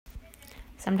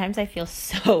Sometimes I feel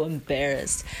so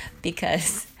embarrassed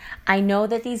because I know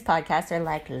that these podcasts are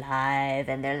like live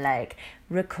and they're like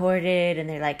recorded and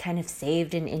they're like kind of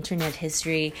saved in internet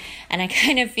history. And I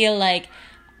kind of feel like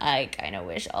I kind of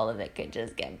wish all of it could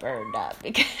just get burned up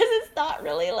because it's not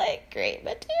really like great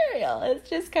material. It's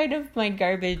just kind of my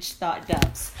garbage thought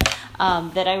dumps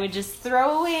that I would just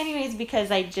throw away anyways because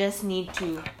I just need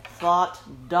to thought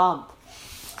dump.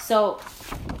 So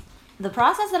the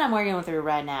process that I'm working through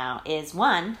right now is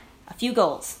a few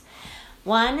goals.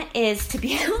 One is to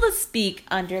be able to speak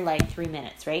under like 3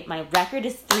 minutes, right? My record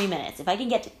is 3 minutes. If I can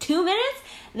get to 2 minutes,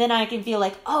 then I can feel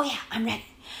like, oh yeah, I'm ready.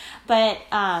 But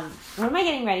what am I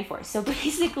getting ready for? So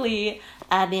basically,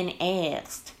 I've been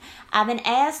asked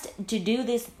to do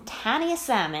this tiny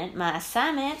assignment. My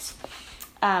assignment,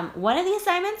 one of the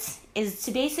assignments is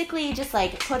to basically just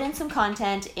like put in some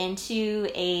content into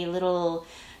a little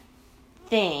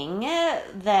thing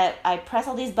that I press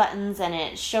all these buttons and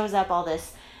it shows up all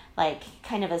this like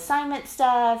kind of assignment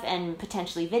stuff and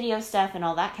potentially video stuff and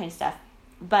all that kind of stuff.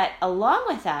 But along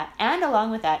with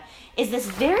that is this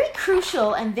very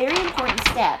crucial and very important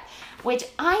step, which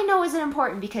I know is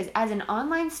important because as an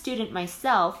online student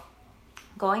myself,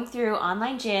 going through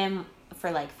online gym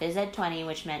for like Phys Ed 20,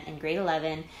 which meant in grade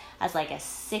 11 as like a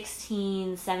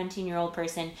 16, 17-year-old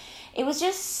person, it was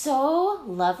just so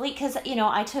lovely because, you know,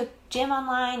 I took gym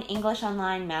online, English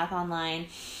online, math online,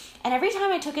 and every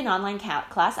time I took an online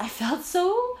class, I felt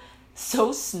so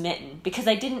smitten because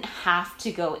I didn't have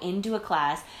to go into a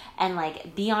class and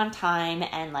like be on time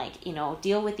and like, you know,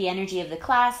 deal with the energy of the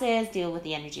classes, deal with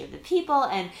the energy of the people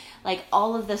and like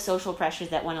all of the social pressures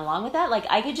that went along with that. Like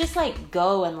I could just like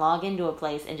go and log into a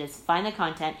place and just find the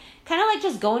content, kind of like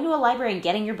just going to a library and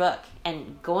getting your book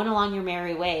and going along your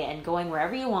merry way and going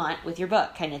wherever you want with your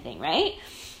book kind of thing, right?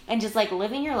 And just like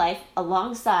living your life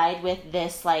alongside with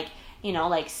this like, you know,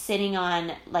 like sitting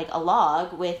on like a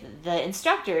log with the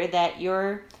instructor that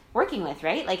you're working with,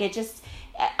 right? Like it just,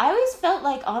 I always felt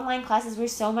like online classes were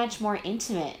so much more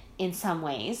intimate in some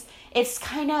ways. It's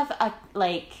kind of a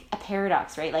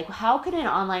paradox, right? Like how could an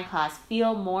online class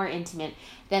feel more intimate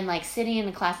than like sitting in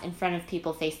the class in front of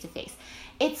people face to face?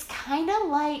 It's kind of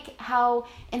like how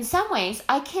in some ways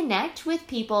I connect with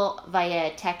people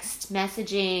via text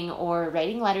messaging or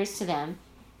writing letters to them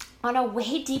on a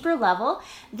way deeper level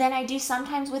than I do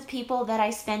sometimes with people that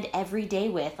I spend every day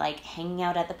with, like hanging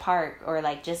out at the park or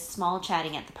like just small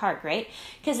chatting at the park, right?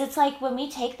 Because it's like when we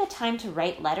take the time to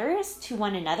write letters to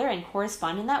one another and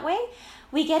correspond in that way,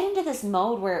 we get into this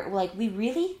mode where like we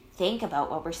really think about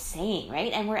what we're saying,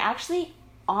 right? And we're actually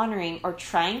honoring or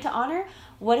trying to honor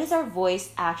what is our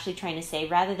voice actually trying to say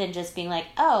rather than just being like,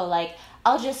 oh, like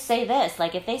I'll just say this.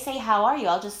 Like if they say, how are you?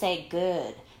 I'll just say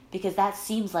good. Because that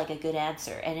seems like a good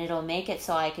answer and it'll make it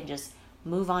so I can just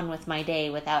move on with my day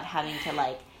without having to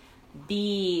like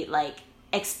be like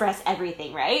express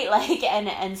everything, right? Like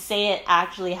and say it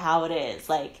actually how it is.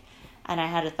 Like, and I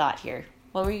had a thought here.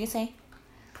 What were you gonna say?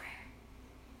 Prayer.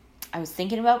 I was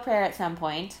thinking about prayer at some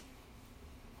point.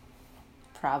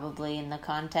 Probably in the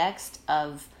context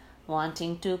of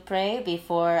wanting to pray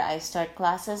before I start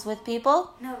classes with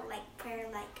people. No, like prayer,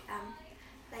 like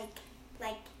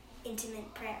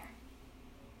intimate prayer.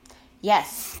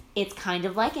 Yes, it's kind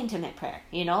of like intimate prayer,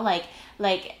 you know, like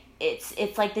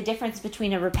it's like the difference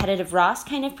between a repetitive Ross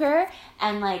kind of prayer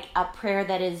and like a prayer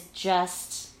that is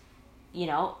just, you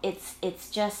know, it's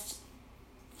just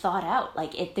thought out.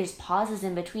 Like there's pauses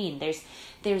in between.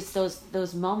 There's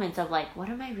those moments of like, what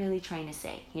am I really trying to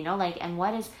say? You know, like, and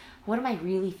what am I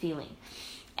really feeling?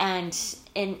 And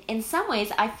in some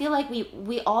ways, I feel like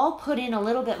we all put in a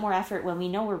little bit more effort when we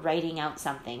know we're writing out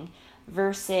something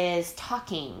versus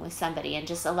talking with somebody and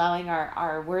just allowing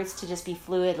our words to just be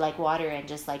fluid like water and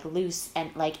just like loose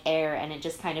and like air and it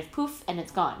just kind of poof and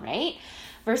it's gone, right?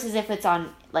 Versus if it's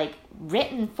on like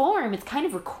written form, it's kind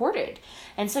of recorded.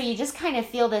 And so you just kind of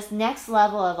feel this next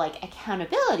level of like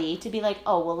accountability to be like,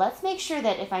 oh, well, let's make sure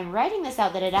that if I'm writing this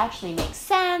out that it actually makes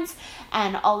sense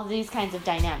and all of these kinds of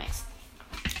dynamics.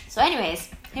 So anyways,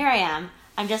 here I am.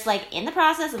 I'm just like in the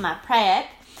process of my prep.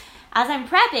 As I'm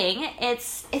prepping,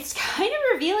 it's kind of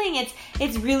revealing.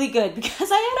 It's really good because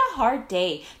I had a hard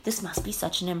day. This must be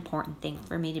such an important thing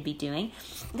for me to be doing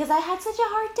because I had such a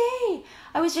hard day.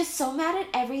 I was just so mad at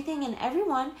everything and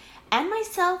everyone and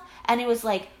myself. And it was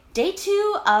like day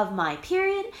 2 of my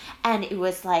period. And it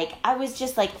was like, I was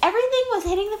just like, everything was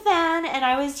hitting the fan. And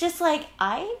I was just like,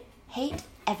 I hate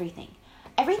everything.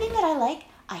 Everything that I like,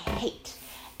 I hate.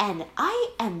 and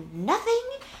I am nothing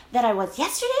that I was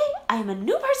yesterday. I am a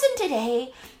new person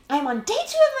today. I'm on day 2 of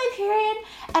my period,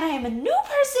 and I am a new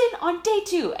person on day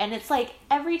 2. And it's like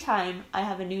every time I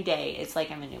have a new day, it's like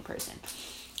I'm a new person.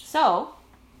 So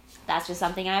that's just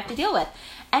something I have to deal with.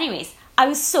 Anyways, I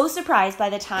was so surprised by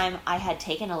the time I had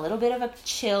taken a little bit of a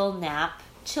chill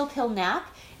pill nap.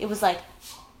 It was like,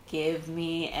 give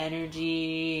me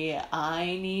energy. I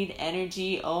need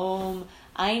energy.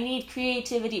 I need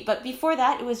creativity. But before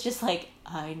that, it was just like,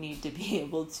 I need to be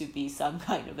able to be some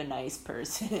kind of a nice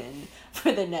person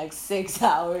for the next 6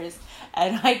 hours.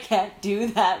 And I can't do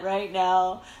that right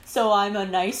now. So I'm a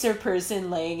nicer person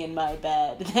laying in my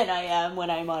bed than I am when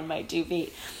I'm on my 2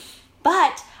 feet.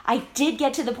 But I did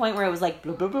get to the point where it was like,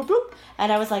 bloop, bloop, bloop, bloop.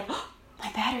 And I was like, oh,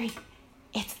 my battery,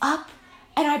 it's up.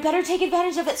 And I better take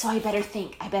advantage of it. So I better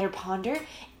think, I better ponder.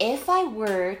 If I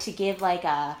were to give like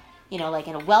a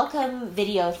welcome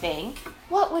video thing,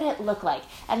 what would it look like?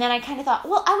 And then I kind of thought,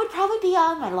 well, I would probably be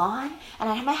on my lawn and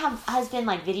I might have husband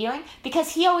like videoing,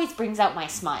 because he always brings out my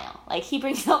smile. Like he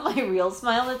brings out my real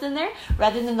smile that's in there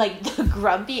rather than like the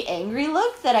grumpy, angry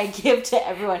look that I give to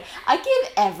everyone. I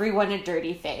give everyone a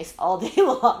dirty face all day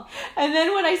long. And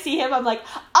then when I see him, I'm like,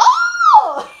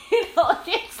 oh,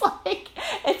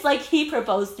 it's like he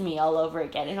proposed to me all over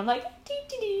again. And I'm like,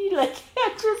 like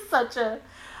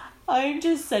I'm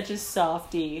just such a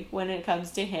softie when it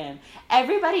comes to him.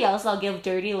 Everybody else I'll give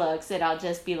dirty looks and I'll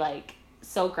just be like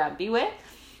so grumpy with.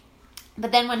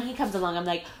 But then when he comes along, I'm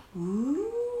like,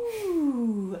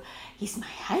 ooh, he's my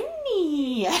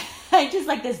honey. I just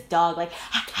like this dog, like,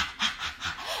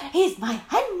 he's my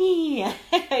honey.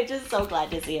 I'm just so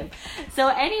glad to see him. So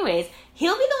anyways,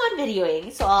 he'll be the one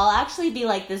videoing. So I'll actually be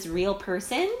like this real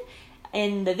person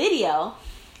in the video.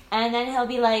 And then he'll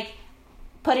be like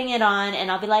putting it on and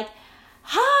I'll be like,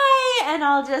 hi, and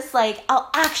I'll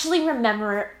actually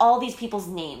remember all these people's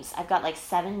names. I've got like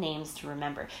 7 names to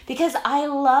remember, because I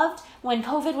loved when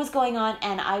COVID was going on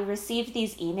and I received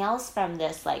these emails from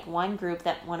this like one group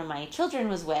that one of my children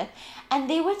was with, and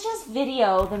they would just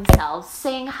video themselves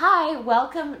saying, hi,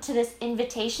 welcome to this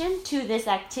invitation to this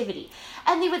activity.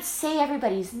 And they would say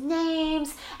everybody's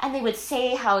names and they would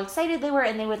say how excited they were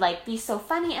and they would like be so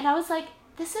funny. And I was like,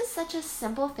 this is such a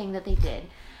simple thing that they did,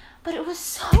 but it was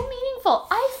so meaningful.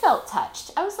 I felt touched.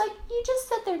 I was like, you just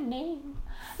said their name.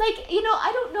 Like,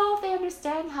 I don't know if they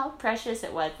understand how precious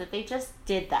it was that they just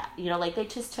did that. Like they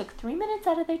just took 3 minutes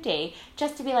out of their day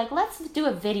just to be like, let's do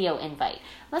a video invite.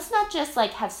 Let's not just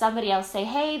like have somebody else say,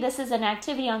 hey, this is an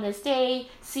activity on this day,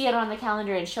 see it on the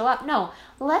calendar and show up. No,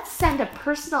 let's send a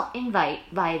personal invite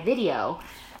via video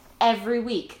every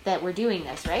week that we're doing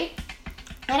this, right?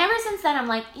 And ever since then, I'm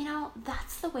like,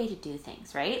 that's the way to do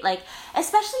things, right? Like,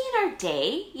 especially in our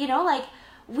day, like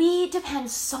we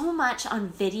depend so much on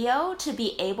video to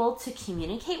be able to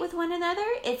communicate with one another.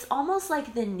 It's almost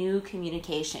like the new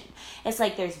communication. It's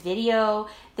like there's video,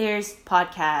 there's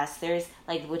podcasts, there's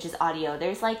like, which is audio,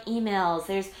 there's like emails,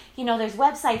 there's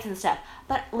websites and stuff.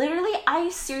 But literally, I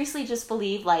seriously just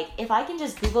believe like if I can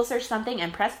just Google search something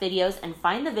and press videos and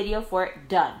find the video for it,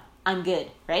 done. I'm good,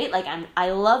 right? Like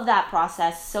I love that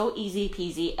process. So easy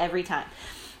peasy every time.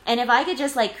 And if I could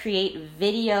just like create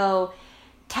video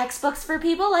textbooks for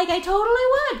people, like I totally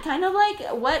would. Kind of like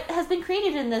what has been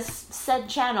created in this said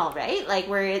channel, right? Like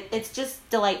where it's just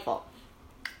delightful.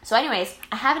 So anyways,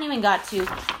 I haven't even got to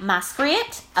my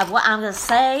script of what I'm going to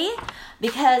say,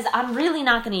 because I'm really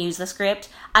not going to use the script.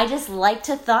 I just like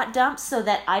to thought dump so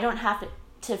that I don't have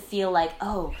to feel like,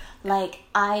 oh, like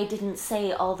I didn't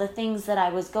say all the things that I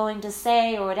was going to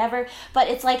say or whatever. But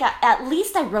it's like at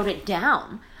least I wrote it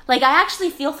down. Like I actually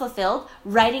feel fulfilled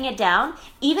writing it down,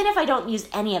 even if I don't use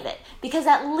any of it, because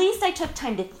at least I took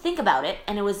time to think about it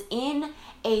and it was in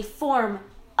a form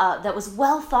that was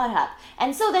well thought up.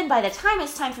 And so then by the time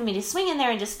it's time for me to swing in there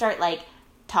and just start like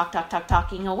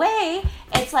talking away,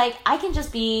 it's like I can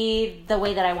just be the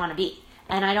way that I want to be.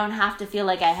 And I don't have to feel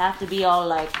like I have to be all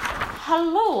like,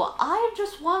 hello, I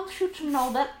just want you to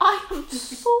know that I am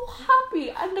so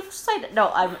happy and excited.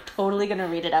 No, I'm totally going to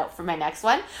read it out for my next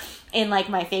one in like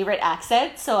my favorite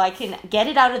accent so I can get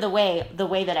it out of the way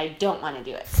that I don't want to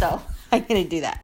do it. So I'm going to do that.